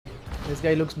This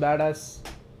guy looks badass.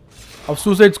 Of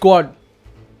Suicide Squad.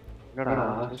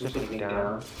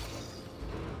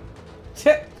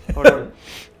 Che.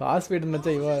 Fast speed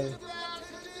நச்சா இவா.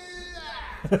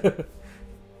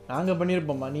 நாங்க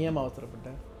பண்ணிருப்போம் நீ ஏன் அவசரப்பட்ட?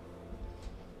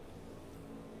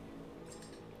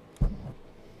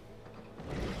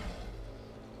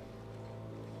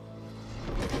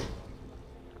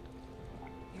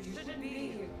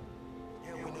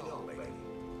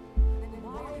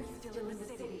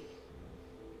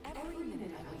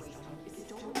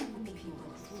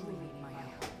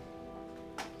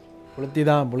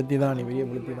 புளுத்தி தான் நீ பெரிய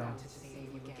புளுத்தி தான்.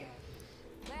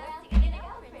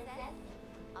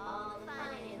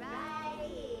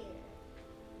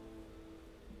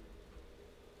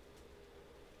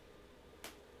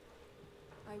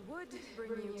 I would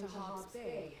bring you to Hobbs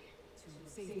Bay to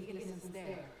save the innocents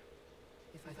there,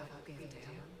 if I thought you gave a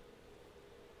damn.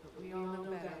 But we all know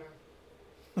better.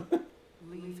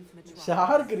 Leave Metropolis.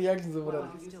 Shark reaction super.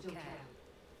 You still can.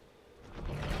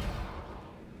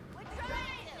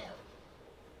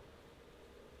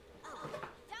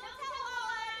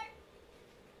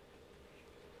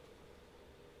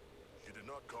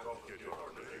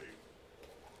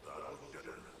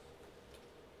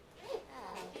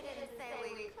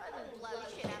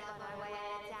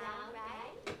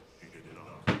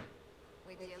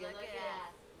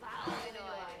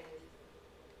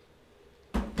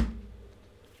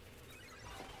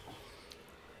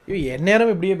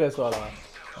 எந்நேரம் இப்படியே பேசுவாளா?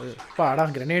 பாடா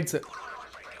grenades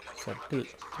subtle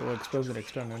so explosive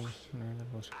extra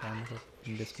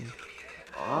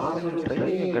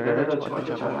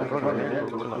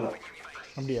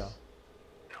அப்படியா?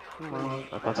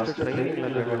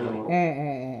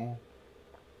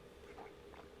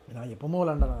 நான் எப்பவுமே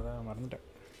விளாண்டேன், அதை மறந்துட்டேன்.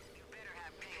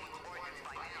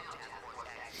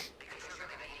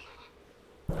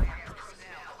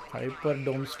 Hyper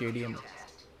டோம் stadium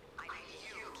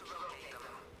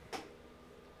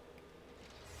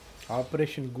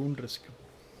operation கூன் rescue.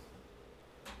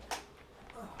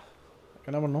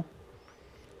 என்ன பண்ணும்?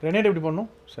 கிரனேட் எப்படி பண்ணும்?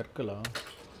 சர்க்கிளா?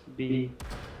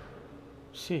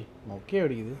 சி ஓகே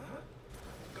அடிக்குது.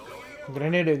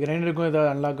 கிரனேடுக்கும்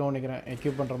ஏதாவது அன்லாக் ஆகும் நினைக்கிறேன்,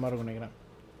 எக்யூப் பண்ணுற மாதிரி இருக்கும் நினைக்கிறேன்.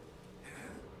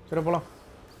 சரி போகலாம்.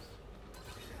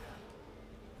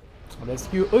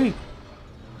 ரெஸ்க்யூ. ஓய்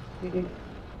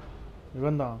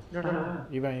இவன் தான்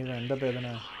இவன் எந்த பேர்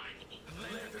தானே?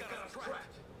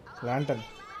 லேண்டன்.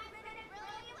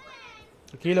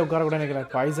 கீழே உட்கார கூட நினைக்கிறேன்,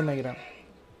 பாய்சன் நினைக்கிறேன்.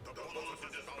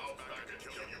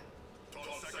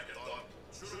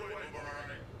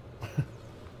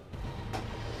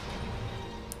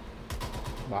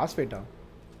 Pass ஃபைட்டா?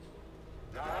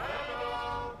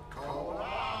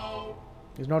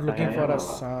 He's not looking for us.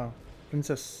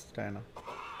 Princess Diana.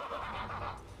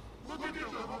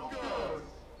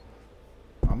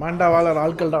 Amanda வாழ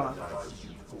ஆட்கள் தான்.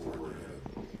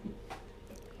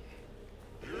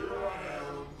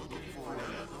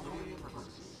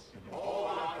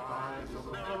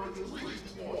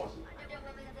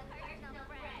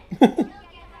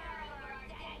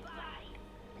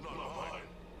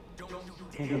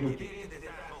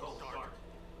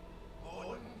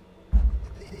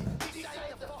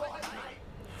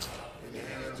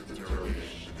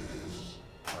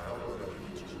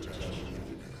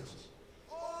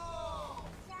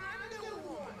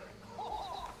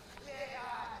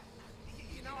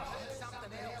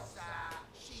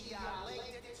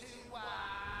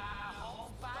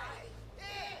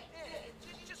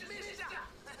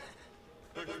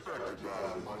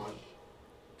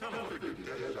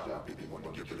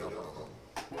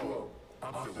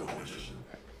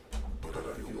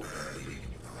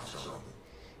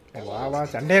 வா வா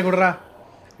சண்டையை கொடுறா.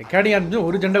 ரெக்கார்டிங் ஆரம்பிச்சு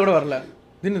ஒரு சண்டை கூட வரல.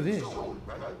 என்னது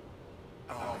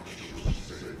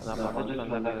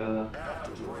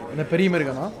என்ன பெரிய மாதிரி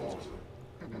இருக்கானா?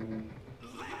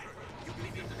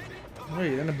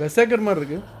 என்ன பெசேக்கர் மாதிரி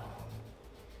இருக்கு.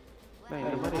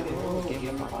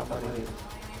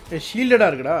 ஷீல்டடா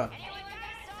இருக்குடா.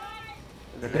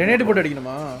 கிரனேட் போட்டு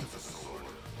அடிக்கணுமா?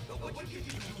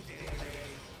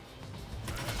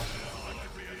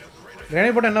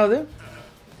 கிரனேட் போட்டு என்ன ஆகுது?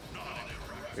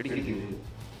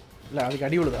 இல்லை அதுக்கு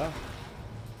அடி விழுதா?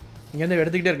 இங்கேருந்து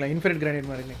எடுத்துக்கிட்டே இருக்கலாம். இன்ஃபினிட் கிரானைட்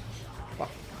மாதிரி.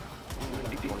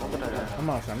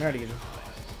 ஆமாம் செம்மையாக அடிக்குது.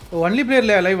 ஒன்லி பிளேயர்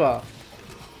இல்லையா லைவா?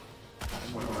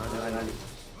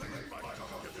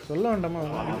 சொல்ல வேண்டாமா?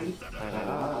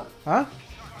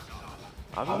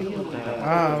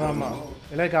 ஆமாம்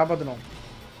எல்லாரும் காப்பாற்றணும்.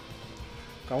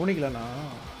 கவனிக்கலண்ணா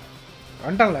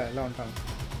வந்துட்டாங்களே, எல்லாம் வந்துட்டாங்க.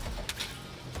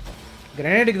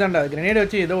 கிரனேடுக்கு தான்டா. கிரனேட்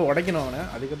வச்சு ஏதோ உடைக்கணும் அவனை,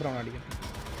 அதுக்கப்புறம் அவனை அடிக்கணும்.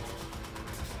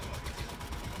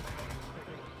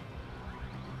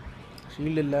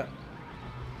 ஷீல்டு இல்லை.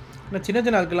 இன்னும் சின்ன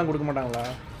சின்ன ஆட்கள்லாம் கொடுக்க மாட்டாங்களா?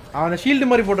 அவனை ஷீல்டு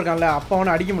மாதிரி போட்டிருக்கான்ல, அப்போ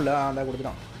அவனை அடிக்க முடியல. அந்த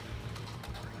கொடுத்துட்டான்.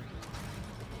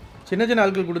 சின்ன சின்ன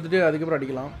ஆட்கள் கொடுத்துட்டு அதுக்கப்புறம்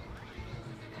அடிக்கலாம்.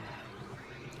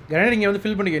 கிரனேட் இங்கே வந்து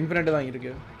ஃபில் பண்ணிக்க, இன்ஃபினிட் தான்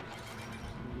இருக்கு.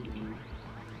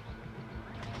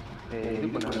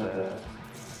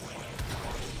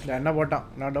 என்ன போட்டான்?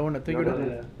 நான் டவுன் தூக்கி விடு.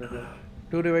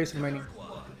 2 revives remaining.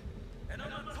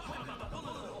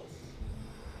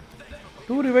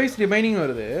 2 revives remaining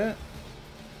வருது.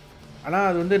 ஆனால்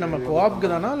அது வந்து நம்ம கோஆப்க்கு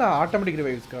தானா இல்லை ஆட்டோமேட்டிக்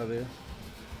ரிவைவ்ஸ்க்கா? அது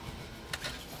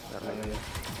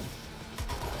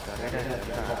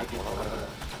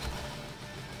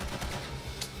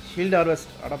ஷீல்ட்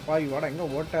ஹார்வெஸ்ட். அடப்பா இவாட எங்கே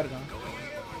ஓட்டா இருக்கான்?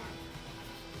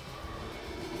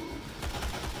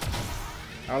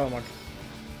 ஆள மாட்டேன்.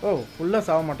 ஓ ஃபுல்லாக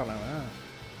சாக மாட்டான் அவன்.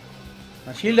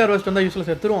 நான் ஷீல்ட் ஹார்வெஸ்ட் வந்தால் யூஸ்வலாக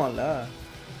செத்துருவான்ல,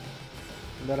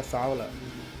 வேறு சாவலை.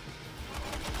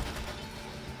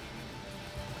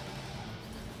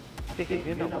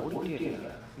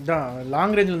 இதான்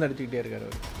லாங் ரேஞ்சில் இருந்து அடிச்சுக்கிட்டே இருக்காரு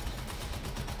அவர்.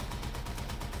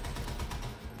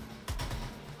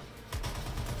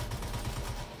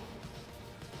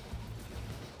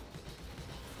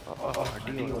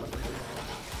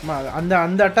 அந்த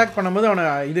அந்த அட்டாக் பண்ணும்போது அவனை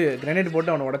இது கிரனேட்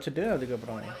போட்டு அவனை உடச்சிட்டு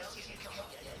அதுக்கப்புறம்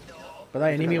இப்போ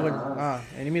தான் எனிமி கொஞ்சம்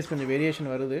எனிமீஸ் கொஞ்சம்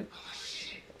வேரியேஷன் வருது.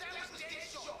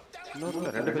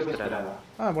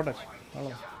 போட்டாச்சு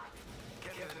அவ்வளோ.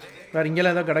 வேறு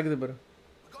இங்கெல்லாம் ஏதோ கிடக்குது பாரு,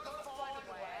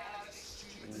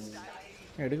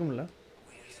 எடுக்க முடியல.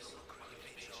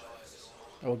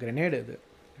 ஓ கிரனேடு இது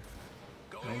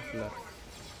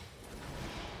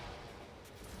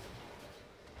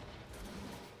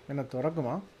என்ன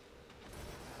திறக்குமா?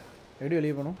 எப்படி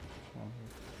வெளியே போகணும்?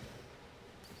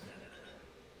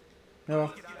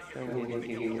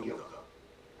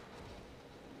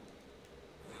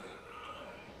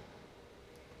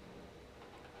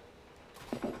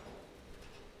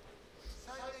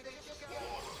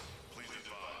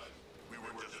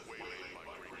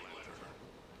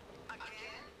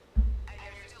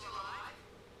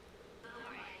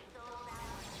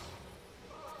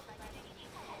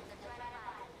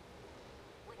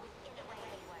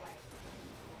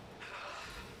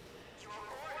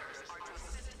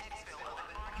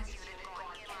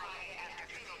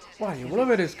 வா எவ்வளோ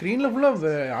பேர் ஸ்க்ரீனில் ஃபுல்லாக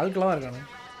ஆட்களாக தான் இருக்காங்க.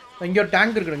 இங்கே ஒரு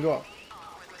டேங்க் இருக்குது, இங்கே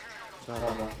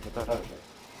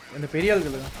இந்த பெரிய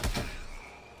ஆட்கள்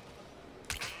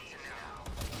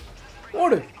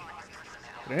ஓடு.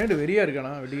 கிரனேடு வெறியாக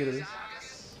இருக்கானா வெடிக்கிறது?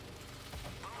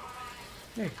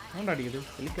 ஏய் ஆண்டா அடிக்குது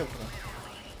ஹெலிகாப்டரா?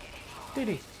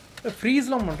 சரி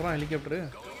ஃப்ரீஸ்லாம் பண்ணுறான் ஹெலிகாப்டரு.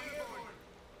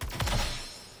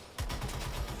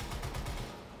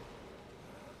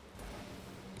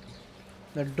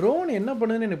 இந்த ட்ரோன் என்ன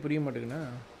பண்ணுதுன்னு எனக்கு புரிய மாட்டேங்குண்ணா.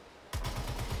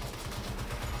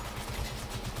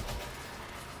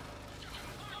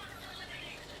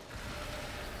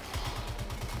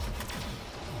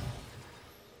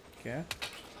 ஓகே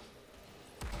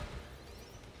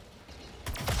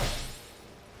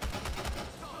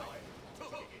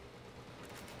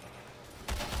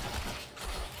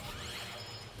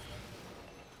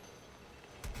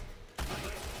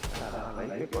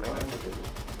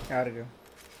யாருக்கு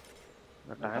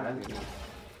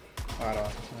வாரா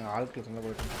ஆட்கள் சண்டை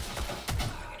போயிட்டு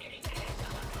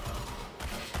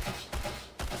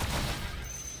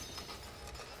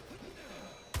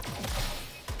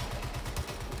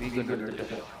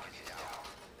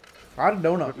ஆர்க்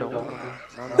டவுனா?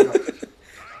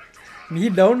 நீ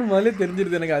டவுன் முதல்ல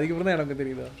தெரிஞ்சிருது எனக்கு, அதுக்கப்புறம் தான் எனக்கு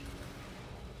தெரியுதா.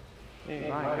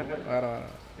 வர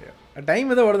வர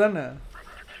டைம் ஏதோ வருதானே?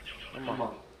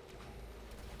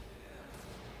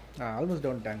 Almost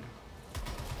down tank.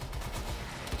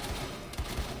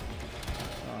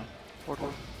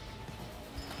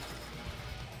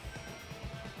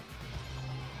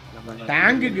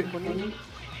 டேங்குக்கு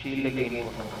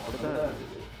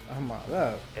ஆமா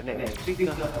அதான்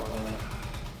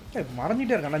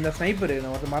மறைஞ்சிட்டே இருக்கான் இந்த ஸ்னைப்பரு.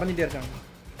 ஒருத்தர் மறைஞ்சிட்டே இருக்காங்க.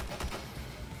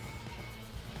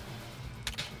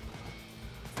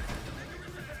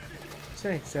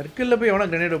 சரி சர்க்கிளில் போய்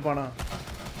எவனா கிரனேட் வைப்பானா?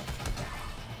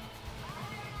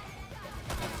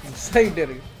 மிஸ் ஆகிட்டே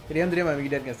இருக்கு, தெரியாம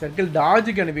அனுப்பிக்கிட்டே இருக்கேன். சர்க்கிள்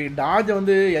டாஜுக்கு அனுப்பி டாஜை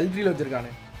வந்து L3ல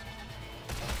வச்சிருக்கானு.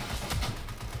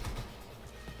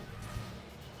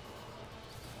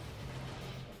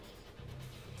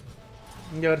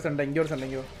 இங்கே ஒரு சண்டை, இங்கே ஒரு சண்டை,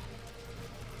 இங்கே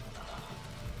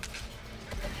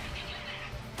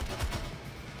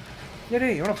ஏடே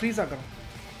எவனா ஃப்ரீஸ் ஆக்கணும்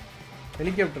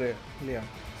ஹெலிகாப்டரு இல்லையா?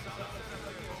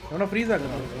 எவனா ஃப்ரீஸ்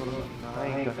ஆக்கணும்.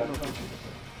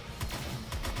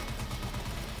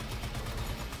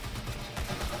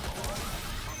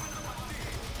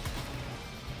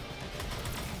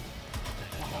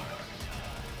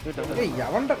 ஏய்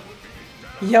எவன்டா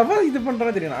எவன் இது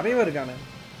பண்ணுறான்னு தெரியும், நிறைய பேர் இருக்கானு.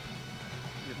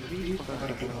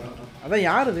 அதான்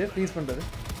யார் இது ஃப்ரீஸ் பண்ணுறது?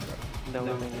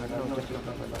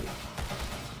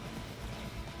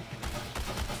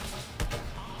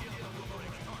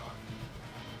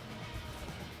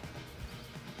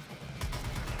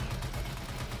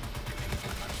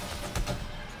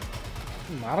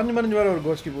 மறைஞ்சு மறைஞ்சு வேற ஒரு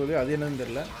கோஷ்டி போகுது, அது என்னன்னு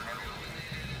தெரியல.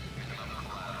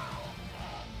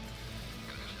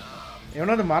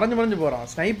 எவனோ அது மறைஞ்சு மறைஞ்சு போகிறான்,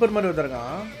 ஸ்னைப்பர் மாதிரி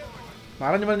ஒருத்தருக்கான்,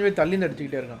 மறைஞ்சு மறைஞ்சு போய் தள்ளி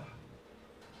அடிச்சுக்கிட்டே இருக்கான்.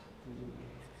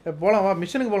 போகலாம் வா,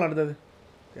 மிஷனுக்கு போகலாம். அடுத்தது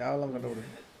தேவையில்லாம்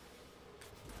கண்டுபிடிக்கும்.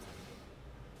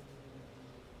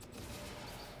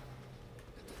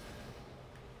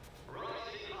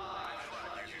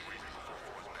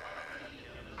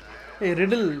 ஏய்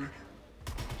ரிடில்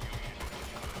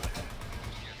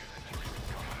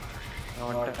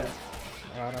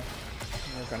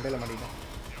கண்டையில் மாட்டிக்கிட்டேன்.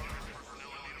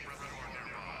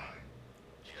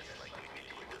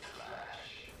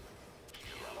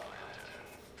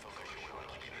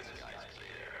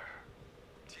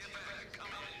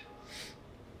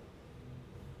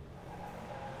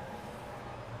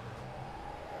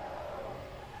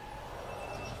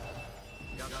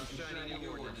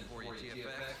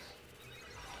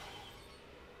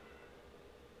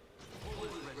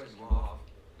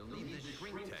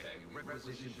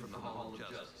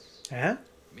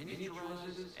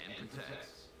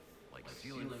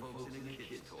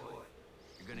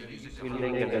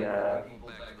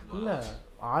 இல்லை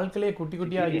ஆட்களே குட்டி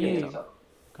குட்டியாகி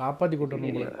காப்பாற்றி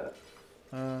கூட்டணும் போல.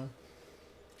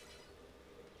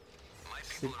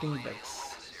 சிட்டிங் டக்ஸ்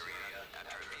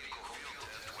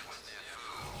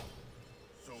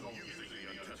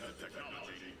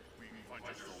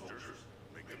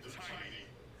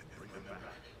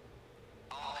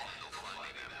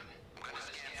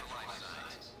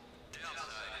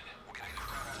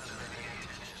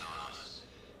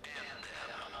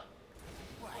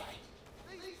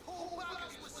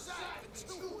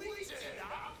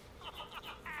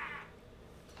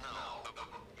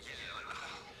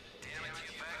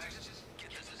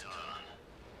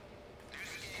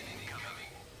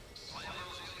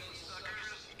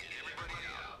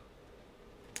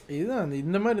இதுதான் அந்த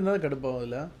இந்த மாதிரி இருந்தால் கடுப்பாகும்.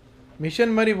 இல்லை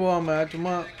மிஷன் மாதிரி போகாமல்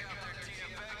சும்மா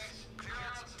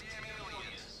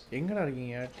எங்கடா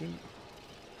இருக்கீங்க டீம்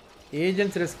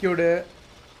ஏஜென்ட்ஸ் ரெஸ்கியூடு.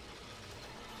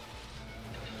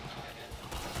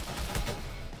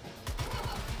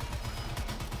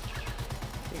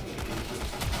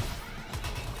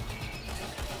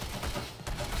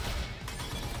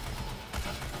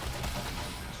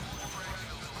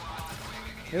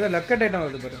 ஏதோ லக்கட் ஐட்டம்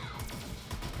வருது பாரு,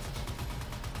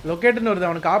 லொக்கேட்டுன்னு வருது.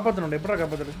 அவனை காப்பாற்றணும். எப்படா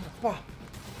காப்பாற்றுறது? அப்பா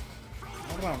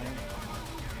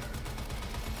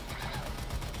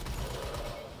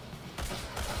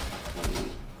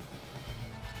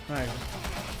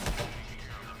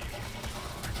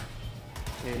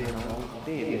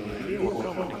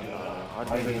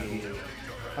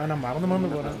அவன் நான் மறந்து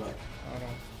மறந்து போகிறேன்.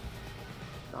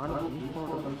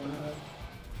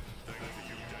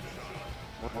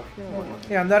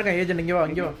 ஏ அந்த இருக்கேன் ஏஜென்ட், இங்கே வா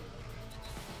இங்கே வா.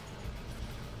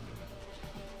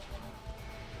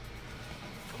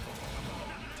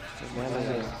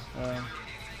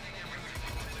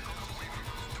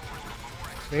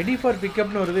 ரெடி ஃபார்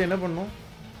பிக்கப்னு வருது, என்ன பண்ணும்?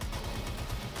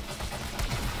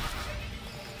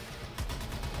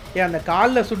 ஏன் அந்த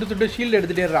காலில் சுட்டு சுட்டு ஷீல்டு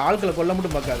எடுத்துகிட்டே இருற ஆட்களை கொல்ல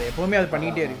மட்டும் பார்க்காது, எப்போவுமே அது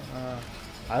பண்ணிக்கிட்டே இருக்கு.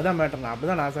 அதுதான் மேட்டர். நான் அப்படி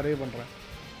தான் நான் சர்வே பண்ணுறேன்.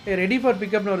 ஏ ரெடி ஃபார்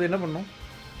பிக்கப்னு வருது, என்ன பண்ணும்?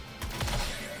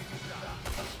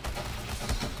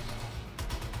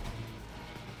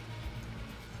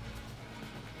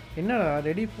 என்னடா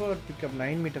ரெடி ஃபார் பிக்கப்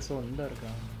 9 மீட்டர்ஸோ வந்து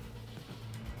இருக்கா?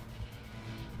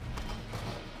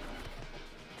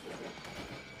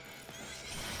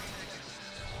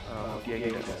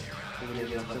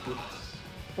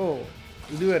 ஓ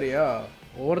இது வேறையா?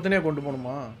 ஒவ்வொருத்தனே கொண்டு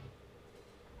போகணுமா?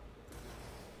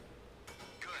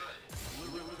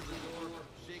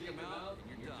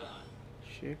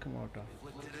 ஷேக் மாட்டா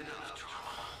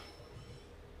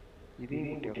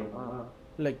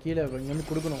இல்லை, கீழே இங்கேருந்து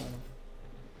கொடுக்கணும்.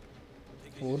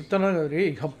 ஒருத்தனா ரே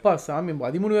அப்பா சாமி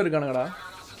 13 பேர் இருக்கானுங்கடா.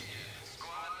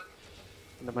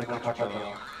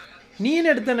 நீ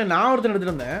என்ன எடுத்தேன்னு? நான் ஒருத்தன்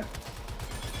எடுத்துட்டு வந்தேன்.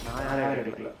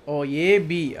 ஓ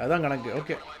ஏபி அதான் கணக்கு.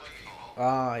 ஓகே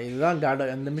இதுதான்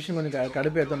அந்த மிஷின் கொஞ்சம்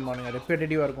கடுப்பு ஏற்றணுமானுங்க,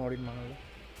 ரெப்பேட்டேட்டிவாக இருக்கும் அப்படின்பாங்க.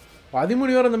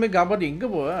 13 பேர் அந்த மாதிரி காப்பாற்றி எங்கே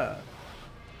போவ?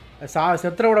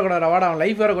 செத்துற விட கூட வாடா, அவன்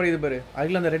லைஃப் வேறு குறையுது பாரு.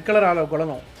 அதுக்குள்ள அந்த ரெட் கலர் ஆளை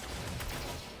குழந்தை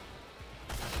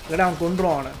இல்லைடா, அவன்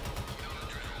கொண்டுருவான் அவனை.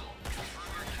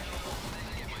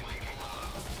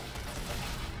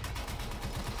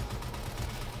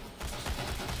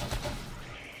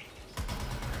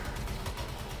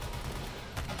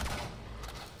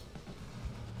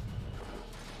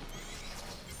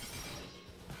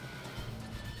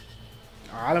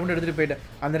 ஆளை மட்டும் எடுத்துகிட்டு போயிட்டேன்.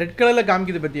 அந்த ரெட் கலரில்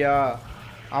காமிக்குது பற்றியா,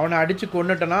 அவனை அடித்து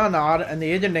கொண்டுட்டேன்னா அந்த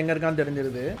ஏஜென்ட் எங்கே இருக்கான்னு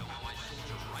தெரிஞ்சிருது.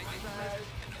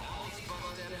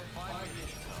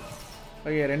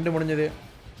 ஓகே 2 முடிஞ்சது.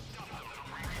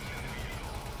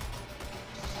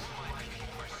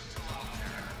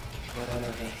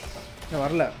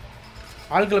 வரல.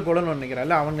 ஆட்களை கொள்ளணும்னு நினைக்கிறேன்.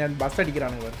 இல்லை அவன் பஸ்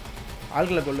அடிக்கிறானுங்க பாரு.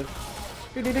 ஆட்களை கொள்ளு.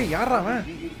 டே யாரா அவன்?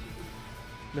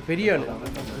 இந்த பெரிய ஆள்.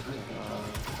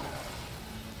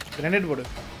 கிரனேட் போடு.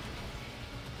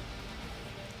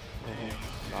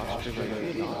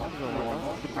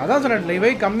 அதான் சொன்னேன்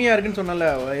ரிவை கம்மியாக இருக்குன்னு சொன்னல.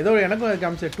 ஏதோ எனக்கும்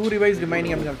காமிச்சு 2 ரிவைஸ்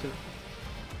ரிமைனிங் அப்படின்னு காமிச்சது.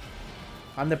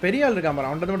 அந்த பெரிய ஆள் இருக்கான் பாரு,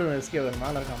 அவன்கிட்ட மட்டும் எஸ்கே வரும்.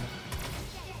 மேலே இருக்கான்.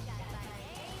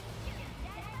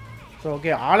 ஸோ ஓகே,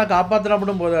 ஆளை காப்பாற்றினா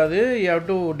மட்டும் போதாது. You have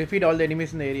to defeat all the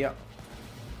enemies இந்த ஏரியா.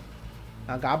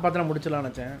 நான் காப்பாற்றினா முடிச்சலாம்னு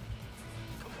நினச்சேன்.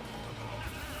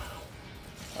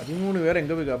 13 பேர்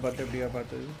எங்கே போய் காப்பாற்று? எப்படி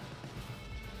காப்பாற்றுது?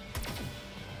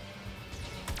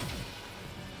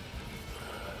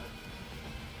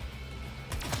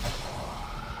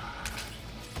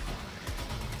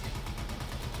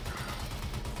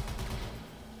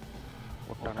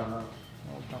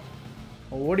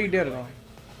 ஓடிக்கிட்டே இருக்கான்.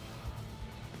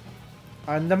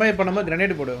 அந்த மாதிரி இப்போ நம்ம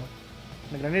கிரனேட் போடு.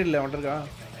 இந்த கிரனேட் இல்லை அவன்ட்டு இருக்கான்.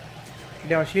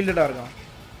 இப்படி அவன் ஷீல்டடாக இருக்கான்.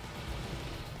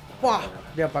 வா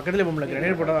இப்படியா பக்கத்துலேயே போகல.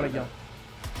 கிரனேட் போட்டால் தான் வரைக்கும்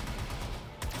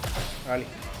காலி.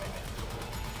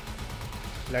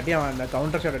 இல்லாட்டி அவன் அந்த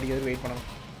கவுண்டர் ஷாட் அடிக்கிறது வெயிட் பண்ணணும்.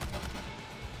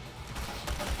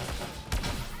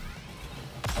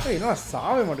 இன்னும்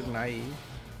சாவே மாட்டுக்கு நாய்.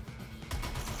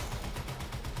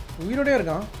 உயிரோடய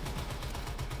இருக்கான்.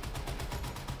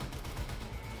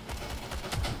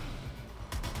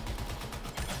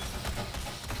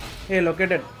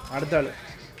 லொக்கேட்டட். அடுத்த ஆள்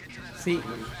சி.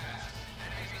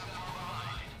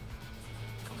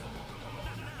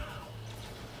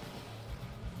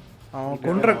 அவன்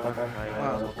கொன்ற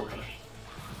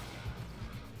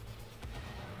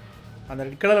அந்த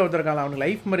ரெட் கலரில் ஒருத்தருக்கான். அவனுக்கு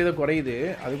லைஃப் மாதிரி ஏதோ குறையுது.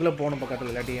 அதுக்குள்ளே போகணும்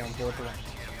பக்கத்தில். இல்லாட்டி அவன் போட்டுவான்.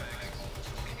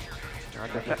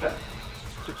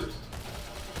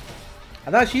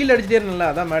 அதான் ஷீல்டு அடிச்சுட்டே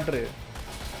இருக்கணும்ல, அதான் மேட்ரு.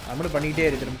 அது மட்டும்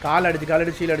பண்ணிக்கிட்டே இருக்கணும். கால்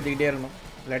அடிச்சு ஷீல்டு அடிச்சுக்கிட்டே இருக்கணும்.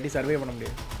 இல்லாட்டி சர்வே பண்ண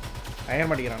முடியாது. அயன்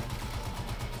மாட்டேங்கிறான்.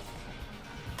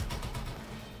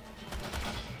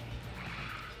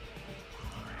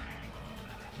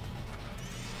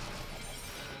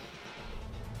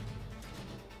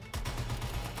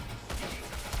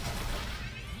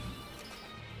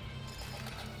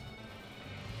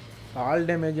 ஆல்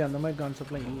டேமேஜ் அந்த மாதிரி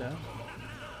கான்செப்ட்லாம் இல்லை.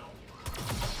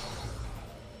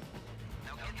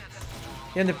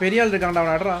 ஏன் இந்த பெரிய ஆள் இருக்கான்டா,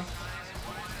 அவன் ஆடுறான்.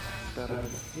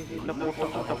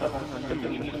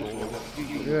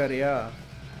 இது வேறையா?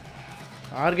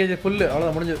 ஆர்கேஜ் ஃபுல்லு.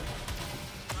 அவ்வளோதான் முடிஞ்சது.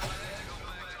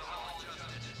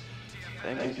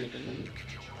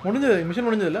 மிஷன்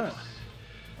முடிஞ்சது இல்லை?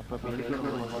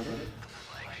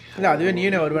 இல்லை அதுவே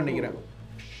நீனே வருவேன்னு நினைக்கிறேன்.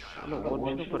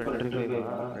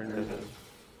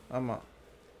 ஆமாம்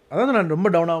அதான் நான் ரொம்ப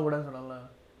டவுன் ஆகக்கூடாதுன்னு சொன்னால.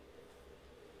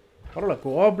 பரவாயில்ல,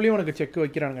 கோஆப்லேயும் உனக்கு செக்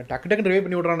வைக்கிறானுங்க. டக்கு ரிவைவ்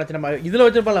பண்ணி விட்றான்னு. நம்ம இதில்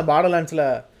வச்சுருப்பான்ல பார்டர்லாண்ட்ஸில்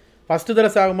ஃபஸ்ட்டு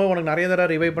தடவை ஆகும்போது உனக்கு நிறைய தடவை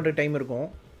ரிவைவ் பண்ணுற டைம் இருக்கும்.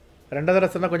 2 தடவை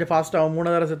செத்தா கொஞ்சம் ஃபாஸ்ட் ஆகும்.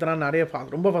 3 தடவை செத்தனா நிறைய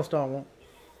ரொம்ப ஃபாஸ்ட் ஆகும்.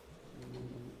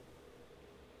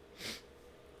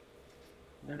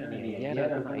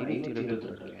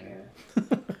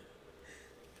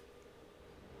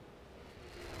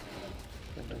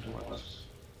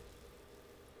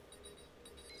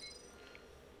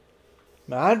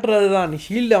 மேட்ரு அதுதான். நீ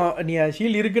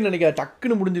ஷீல்டு இருக்குன்னு நினைக்கிற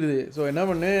டக்குன்னு முடிஞ்சிடுது. ஸோ என்ன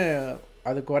பண்ணு,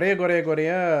 அது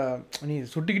குறைய நீ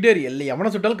சுட்டுக்கிட்டே இரு. இல்லை எவனை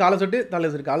சுட்டாலும் காலை சுட்டு தலை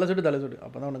சுட்டு, காலை சுட்டு தலை சுட்டு.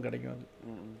 அப்போ தான் உனக்கு கிடைக்கும் அது.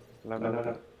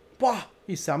 பா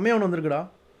செம்மையாக ஒன்று வந்திருக்குடா.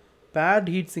 Bad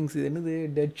heat Singh. இது என்னது?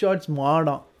 டெட் ஷாட்ஸ்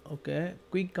மாடா. Okay,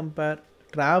 quick compare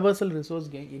traversal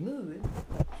resource game. என்னது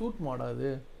ஷூட் மாடா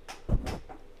அது?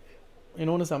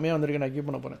 இன்னொன்று செம்மையாக வந்திருக்கு. நான் கீப்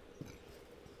பண்ண போகிறேன்.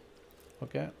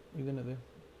 ஓகே, இது என்னது?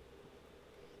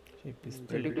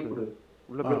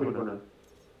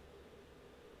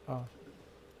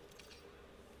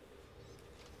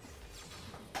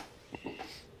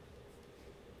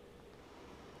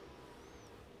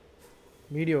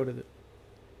 வீடியோ ஓடுது.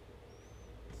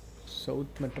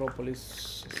 South metropolis.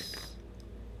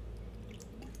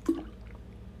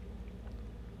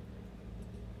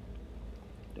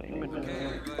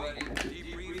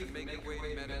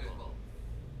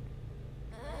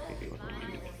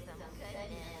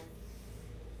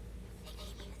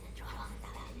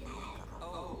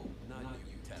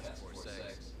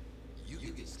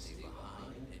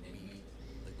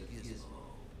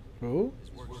 Who?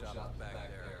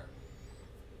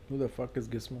 Who the fuck is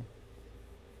Gizmo?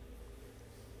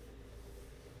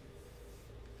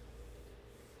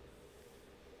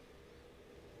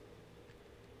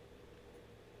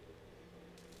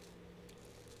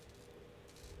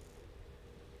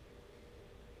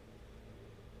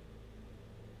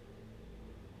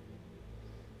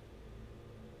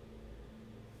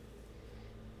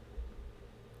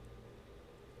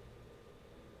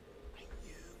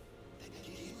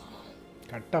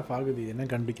 Cut off ஆகுது. இது என்ன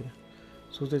கண்டுபிடிக்கிறேன்.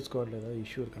 சூசைட் ஸ்குவாடில் ஏதாவது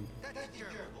இஷ்யூ இருக்கான்னு.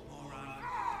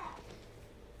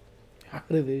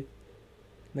 யார் இது?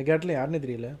 இந்த கேரக்டரில் யாருன்னே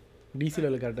தெரியல. டிசியில்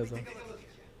உள்ள கேரக்டர்ஸ் தான்.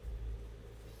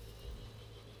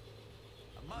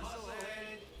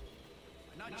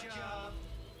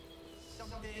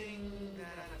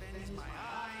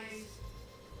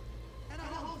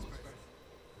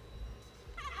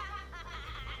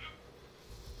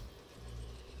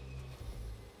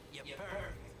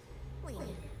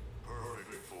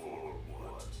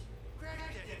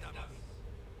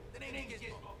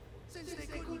 Since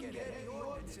they couldn't get any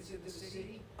ordinances in the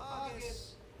city, August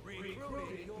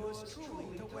recruited yours truly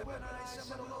to weaponize some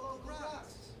of the local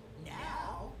drugs.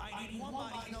 Now, I need one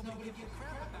body nobody give you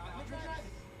crap about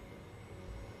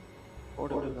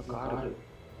in the drug.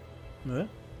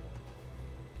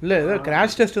 இல்லை ஏதோ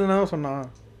crash test தான் சொன்னான்.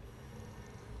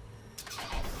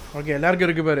 Okay எல்லாருக்கும்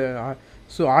இருக்குது பாரு.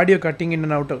 So audio cutting in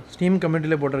and out steam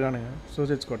கம்யூனிட்டிலே போட்டிருக்கானுங்க.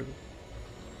 Suicide ஸ்குவாடுக்கு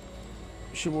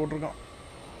issue போட்டிருக்கான்.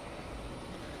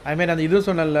 அதுமாரி அந்த இது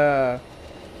சொன்னல,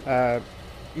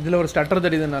 இதில் ஒரு ஸ்டட்டர்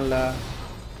தெரியுது நல்ல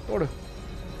போடு.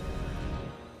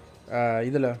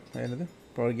 இதில் என்னது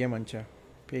இப்போ ஒரு கேம் வந்துச்சா,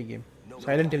 பே கேம்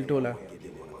சைலண்ட் ஹில் 2ல்.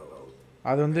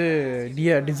 அது வந்து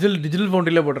டிஜிட்டல்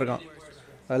ஃபவுண்டரியில் போட்டிருக்கான்.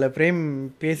 அதில் ஃப்ரேம்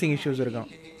பேசிங் இஷ்யூஸ் இருக்கான்.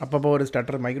 அப்பப்போ ஒரு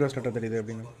ஸ்டட்டர் மைக்ரோ ஸ்டட்டர் தெரியுது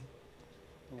அப்படின்னு.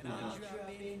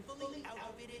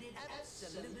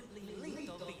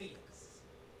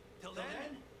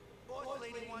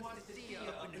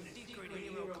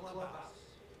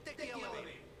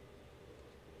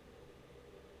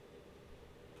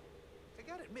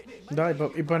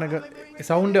 இப்போ எனக்கு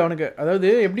சவுண்டு அவனுக்கு அதாவது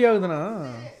எப்படி ஆகுதுன்னா,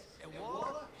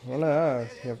 அவ்வளோ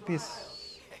fps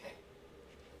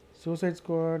suicide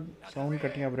squad sound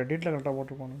cutting அப்புறம் ரெடிட்டில் கரெக்டாக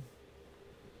போட்டிருப்பானு.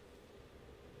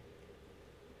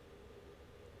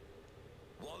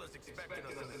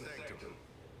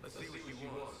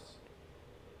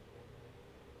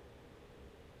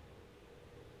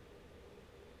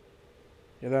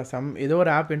 ஏதோ ஒரு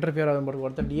ஆப் இன்டர்ஃபியர் ஆகும் போது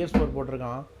ஒருத்தர் DS4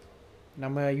 போட்டிருக்கான்.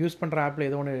 நம்ம யூஸ் பண்ணுற ஆப்பில்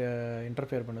ஏதோ ஒன்று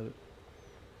இன்டர்ஃபியர் பண்ணுது.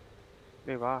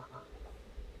 வா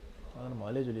அதை நம்ம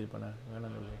அதிலே சொல்லியிருப்பேனே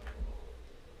வேணாம் சொல்லி.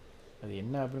 அது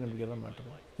என்ன ஆப்னு கண்டுபிடிக்கிறதா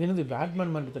மாட்டோம். இது என்னது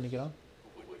பேட்மேன் மாதிரி தண்ணிக்கிறான்.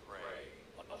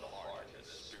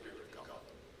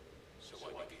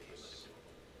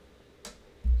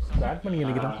 பேட்மேன் இங்கே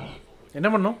நிற்கிறான். என்ன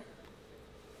பண்ணோம்?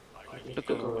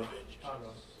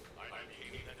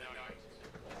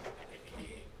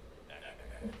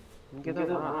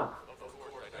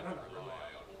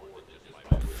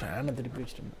 ஃபேனை திருப்பி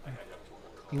வச்சுட்டேன்.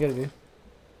 இங்கே இருக்கு.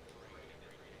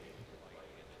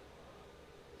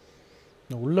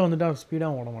 உள்ளே வந்துட்டு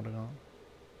ஸ்பீடாக ஓட மாட்டேங்கான்.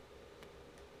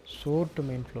 Sure to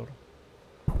main floor.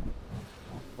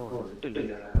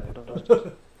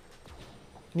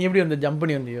 நீ எப்படி வந்த? ஜம்ப்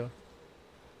பண்ணி வந்தியோ?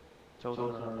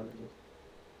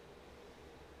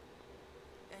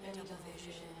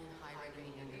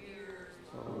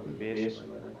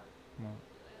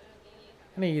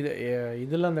 ஏன்னா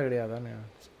இதெல்லாம் தான் கிடையாதானே?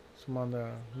 சும்மா அந்த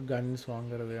கன்ஸ்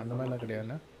வாங்குறது அந்த மாதிரிலாம்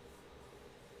கிடையாதுண்ணே.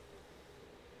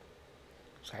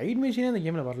 சைட் மிஷினே அந்த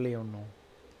கேமில் வரலையே ஒன்றும்.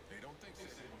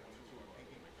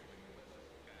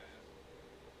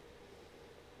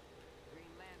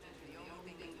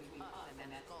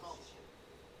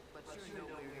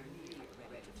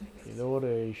 ஏதோ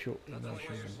ஒரு இஷ்யூ.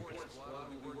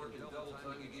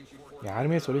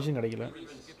 யாருமே சொல்யூஷன் கிடைக்கல.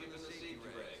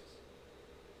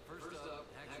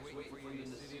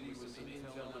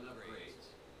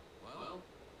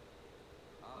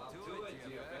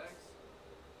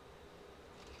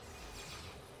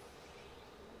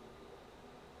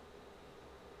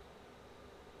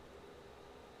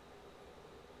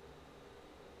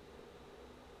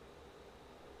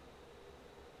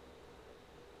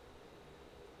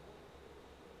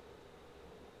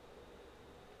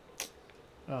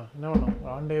 என்ன பண்ணோம்?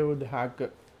 ராண்டேவுட் ஹேக்கு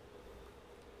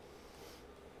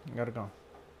இங்கே இருக்கான்.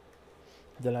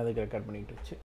 இதெல்லாம் அதுக்கு ரெக்கார்ட் பண்ணிக்கிட்டு வச்சு